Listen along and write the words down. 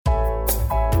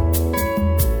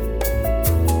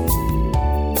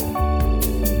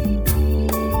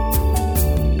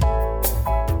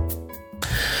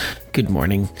Good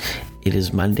morning. It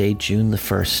is Monday, June the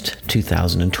 1st,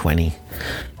 2020.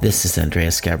 This is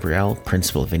Andreas Gabriel,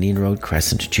 Principal of Indian Road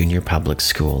Crescent Junior Public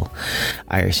School.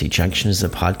 IRC Junction is a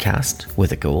podcast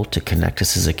with a goal to connect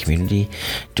us as a community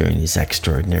during these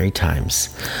extraordinary times.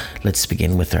 Let's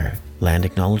begin with our land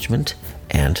acknowledgement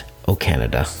and O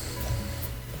Canada.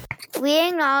 We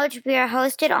acknowledge we are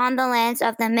hosted on the lands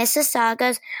of the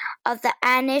Mississaugas of the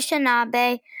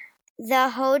Anishinaabe,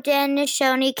 the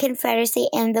Haudenosaunee Confederacy,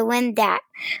 and the Wendat.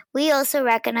 We also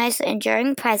recognize the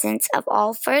enduring presence of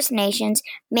all First Nations,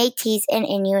 Métis, and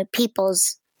Inuit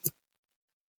peoples.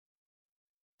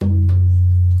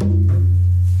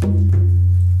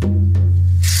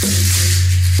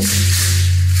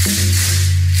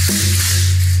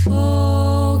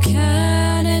 Oh,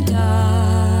 Canada,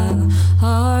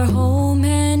 our home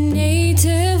and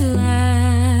native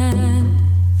land,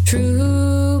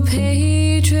 true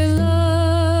patriot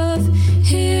love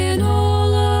in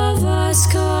all of us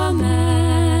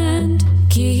command.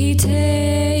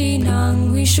 Kite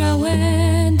nang wisha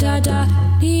wendada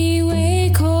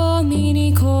niwe ko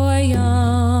mini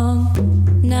koyam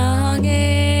nang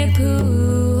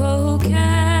epu o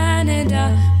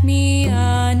Canada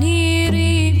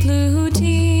mianiri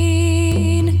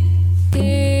plutin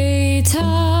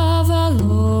eta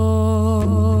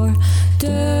valor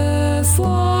de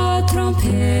foi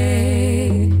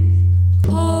tromper.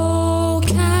 Oh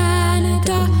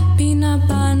Canada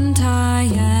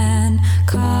binabantayan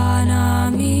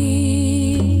kanami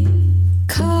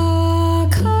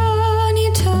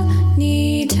kakanita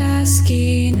ni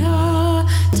taskina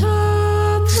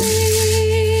tapri.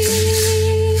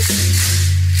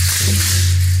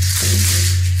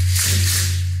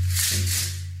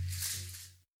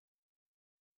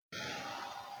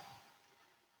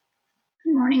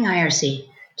 Good morning, IRC.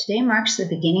 Today marks the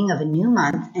beginning of a new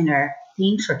month, and our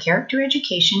theme for character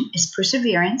education is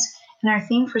perseverance, and our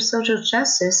theme for social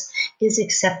justice is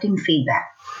accepting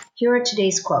feedback. Here are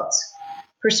today's quotes.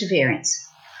 Perseverance.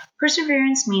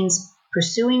 Perseverance means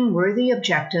pursuing worthy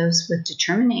objectives with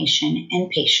determination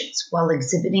and patience while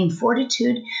exhibiting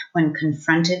fortitude when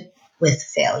confronted with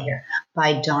failure,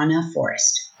 by Donna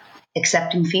Forrest.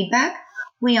 Accepting feedback.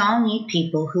 We all need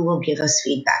people who will give us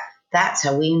feedback. That's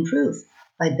how we improve,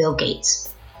 by Bill Gates.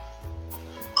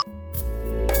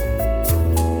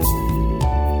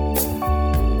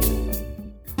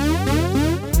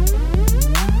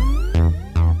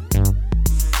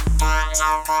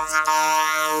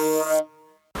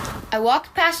 I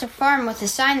walked past a farm with a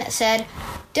sign that said,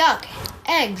 "Duck,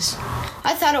 eggs."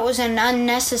 I thought it was an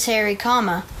unnecessary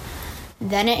comma.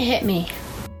 Then it hit me.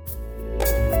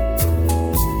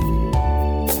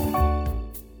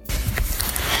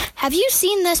 Have you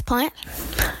seen this plant?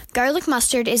 Garlic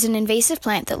mustard is an invasive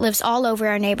plant that lives all over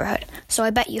our neighborhood, so I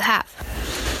bet you have.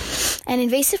 An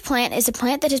invasive plant is a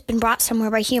plant that has been brought somewhere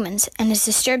by humans and has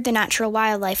disturbed the natural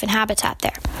wildlife and habitat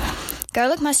there.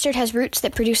 Garlic mustard has roots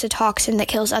that produce a toxin that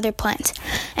kills other plants,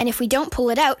 and if we don't pull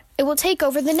it out, it will take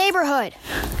over the neighborhood.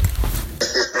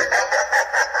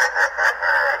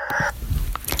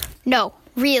 No,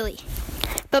 really.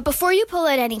 But before you pull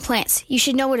out any plants, you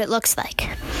should know what it looks like.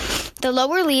 The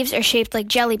lower leaves are shaped like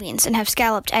jelly beans and have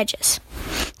scalloped edges.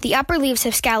 The upper leaves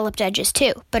have scalloped edges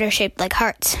too, but are shaped like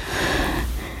hearts.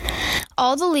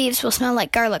 All the leaves will smell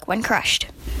like garlic when crushed.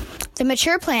 The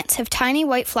mature plants have tiny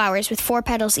white flowers with 4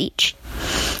 petals each.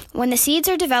 When the seeds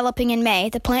are developing in May,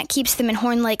 the plant keeps them in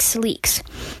horn-like siliques.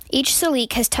 Each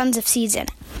silique has tons of seeds in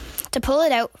it. To pull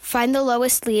it out, find the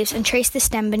lowest leaves and trace the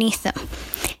stem beneath them.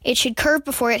 It should curve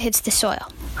before it hits the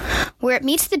soil. Where it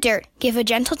meets the dirt, give a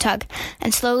gentle tug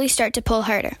and slowly start to pull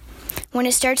harder. When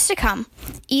it starts to come,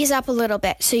 ease up a little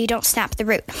bit so you don't snap the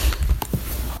root.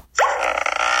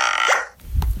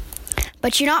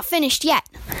 But you're not finished yet.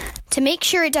 To make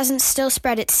sure it doesn't still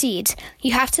spread its seeds,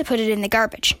 you have to put it in the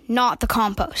garbage, not the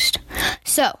compost.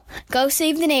 So, go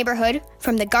save the neighborhood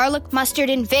from the garlic mustard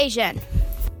invasion.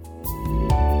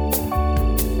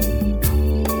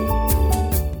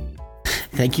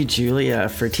 Thank you, Julia,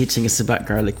 for teaching us about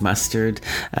garlic mustard.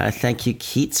 Thank you,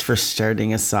 Keats, for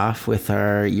starting us off with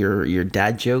your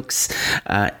dad jokes.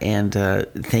 And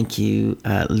thank you,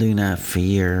 Luna, for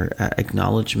your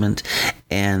acknowledgement.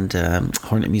 And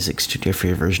Hornet Music Studio for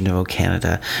your version of O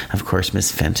Canada. Of course,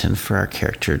 Miss Fenton for our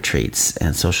character traits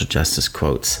and social justice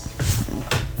quotes.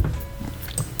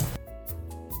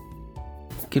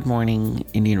 Good morning,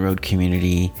 Indian Road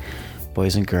community,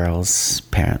 boys and girls,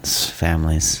 parents,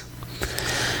 families.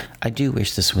 I do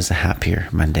wish this was a happier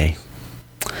Monday.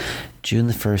 June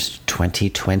the 1st,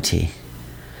 2020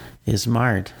 is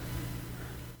marred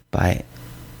by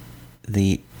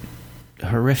the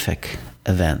horrific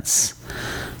events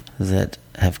that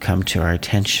have come to our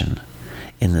attention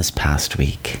in this past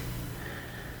week.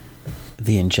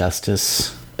 The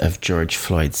injustice of George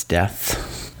Floyd's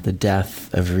death, the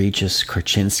death of Regis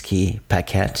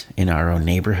Korchinski-Paquette in our own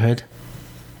neighborhood,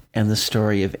 and the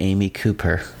story of Amy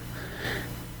Cooper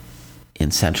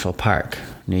in Central Park,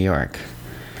 New York.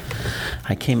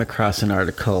 I came across an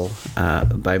article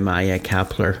by Maya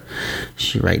Kapler.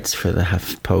 She writes for the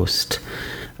HuffPost,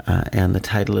 and the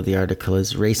title of the article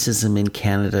is "Racism in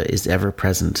Canada is Ever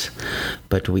Present,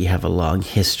 but We Have a Long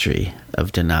History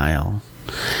of Denial."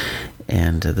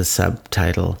 And the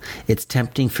subtitle, "It's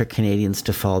Tempting for Canadians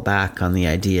to Fall Back on the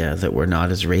Idea that We're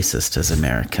Not as Racist as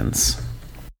Americans."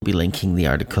 We'll be linking the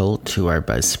article to our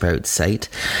Buzzsprout site.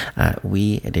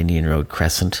 We at Indian Road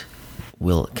Crescent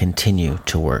will continue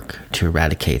to work to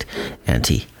eradicate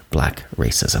anti-Black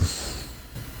racism.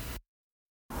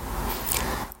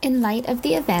 In light of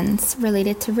the events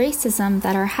related to racism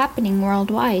that are happening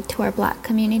worldwide to our Black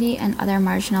community and other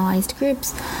marginalized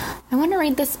groups, I want to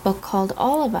read this book called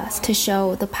All of Us to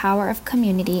show the power of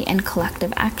community and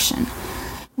collective action.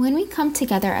 When we come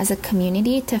together as a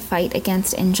community to fight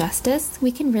against injustice,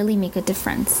 we can really make a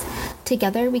difference.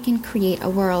 Together, we can create a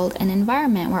world, an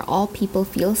environment where all people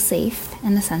feel safe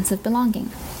and a sense of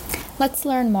belonging. Let's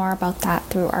learn more about that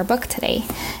through our book today.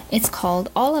 It's called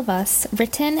All of Us,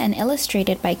 written and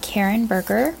illustrated by Karen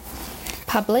Berger,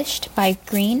 published by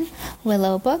Green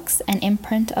Willow Books, an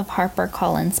imprint of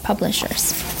HarperCollins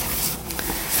Publishers.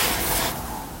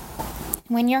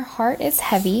 When your heart is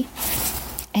heavy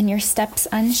and your steps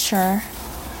unsure,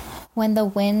 when the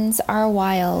winds are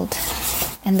wild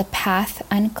and the path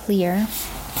unclear,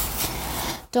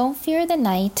 don't fear the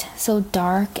night so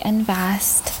dark and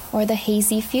vast, or the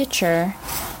hazy future,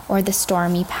 or the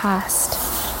stormy past.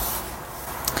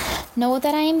 Know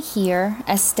that I am here,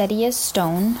 as steady as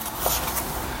stone.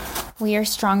 We are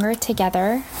stronger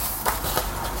together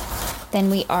than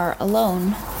we are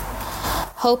alone.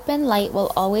 Hope and light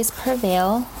will always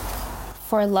prevail,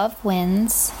 for love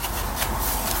wins.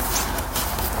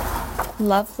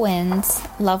 Love wins,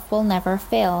 love will never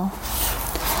fail.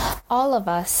 All of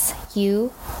us,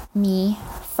 you, me,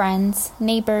 friends,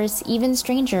 neighbors, even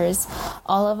strangers,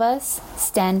 all of us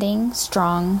standing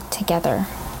strong together.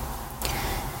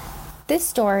 This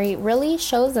story really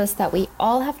shows us that we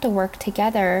all have to work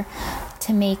together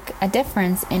to make a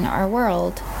difference in our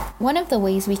world. One of the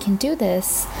ways we can do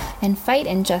this and fight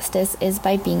injustice is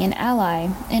by being an ally.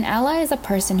 An ally is a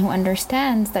person who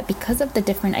understands that because of the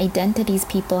different identities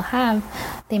people have,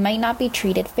 they might not be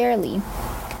treated fairly.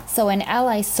 So an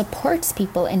ally supports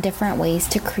people in different ways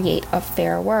to create a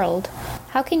fair world.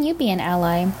 How can you be an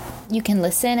ally? You can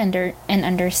listen and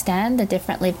understand the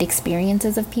different lived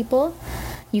experiences of people.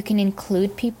 You can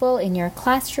include people in your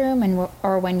classroom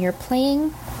or when you're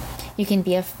playing. You can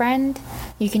be a friend.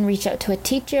 You can reach out to a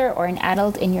teacher or an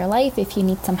adult in your life if you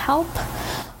need some help.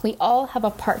 We all have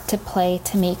a part to play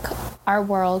to make our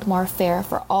world more fair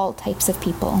for all types of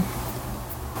people.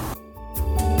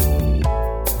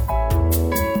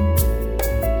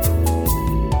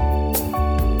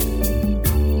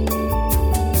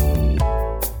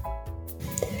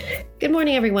 Good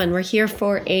morning, everyone. We're here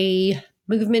for a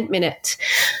movement minute.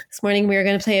 This morning, we're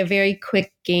going to play a very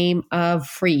quick game of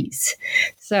freeze.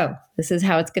 So this is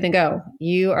how it's going to go.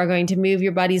 You are going to move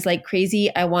your bodies like crazy.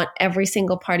 I want every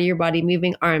single part of your body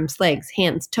moving: arms, legs,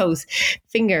 hands, toes,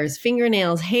 fingers,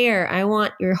 fingernails, hair. I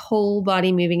want your whole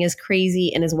body moving as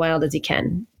crazy and as wild as you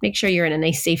can. Make sure you're in a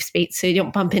nice safe space so you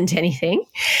don't bump into anything.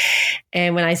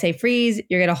 And when I say freeze,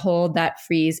 you're going to hold that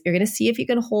freeze. You're going to see if you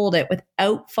can hold it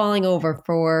without falling over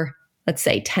for, let's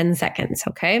say, 10 seconds,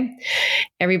 okay?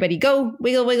 Everybody go,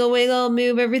 wiggle, wiggle, wiggle,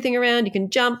 move everything around. You can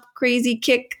jump, crazy,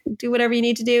 kick, do whatever you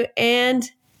need to do, and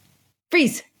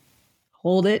freeze.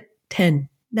 Hold it. 10,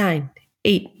 9,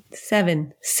 8,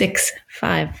 7, 6,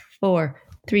 5, 4,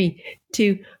 3,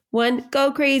 2, 1.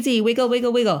 Go crazy. Wiggle,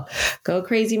 wiggle, wiggle. Go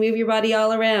crazy. Move your body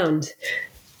all around.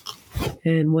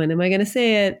 And when am I going to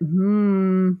say it?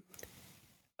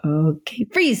 Okay,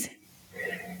 freeze.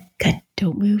 Good.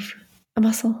 Don't move a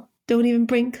muscle. Don't even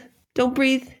blink. Don't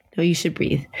breathe. No, you should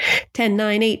breathe. 10,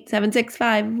 9, 8, 7, 6,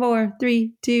 5, 4,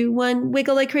 3, 2, 1.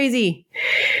 Wiggle like crazy.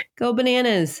 Go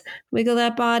bananas. Wiggle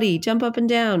that body. Jump up and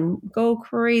down. Go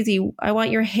crazy. I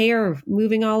want your hair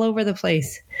moving all over the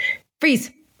place.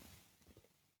 Freeze.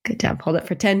 Good job. Hold it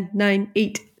for 10, 9,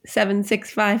 8, 7,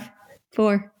 6, 5,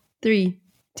 4, 3,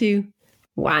 2,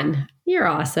 1. You're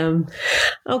awesome.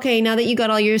 Okay, now that you got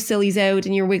all your sillies out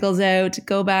and your wiggles out,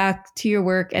 go back to your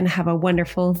work and have a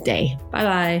wonderful day.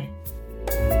 Bye-bye.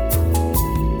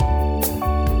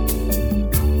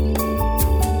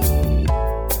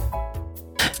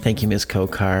 Thank you, Ms.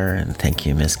 Kokar, and thank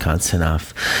you, Ms.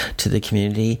 Konsonoff. To the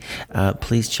community,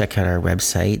 please check out our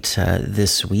website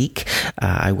this week.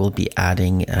 I will be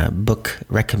adding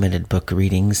recommended book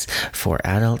readings for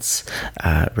adults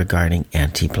regarding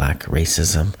anti-Black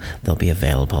racism. They'll be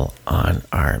available on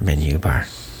our menu bar.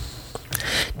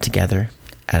 Together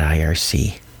at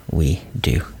IRC, we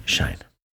do shine.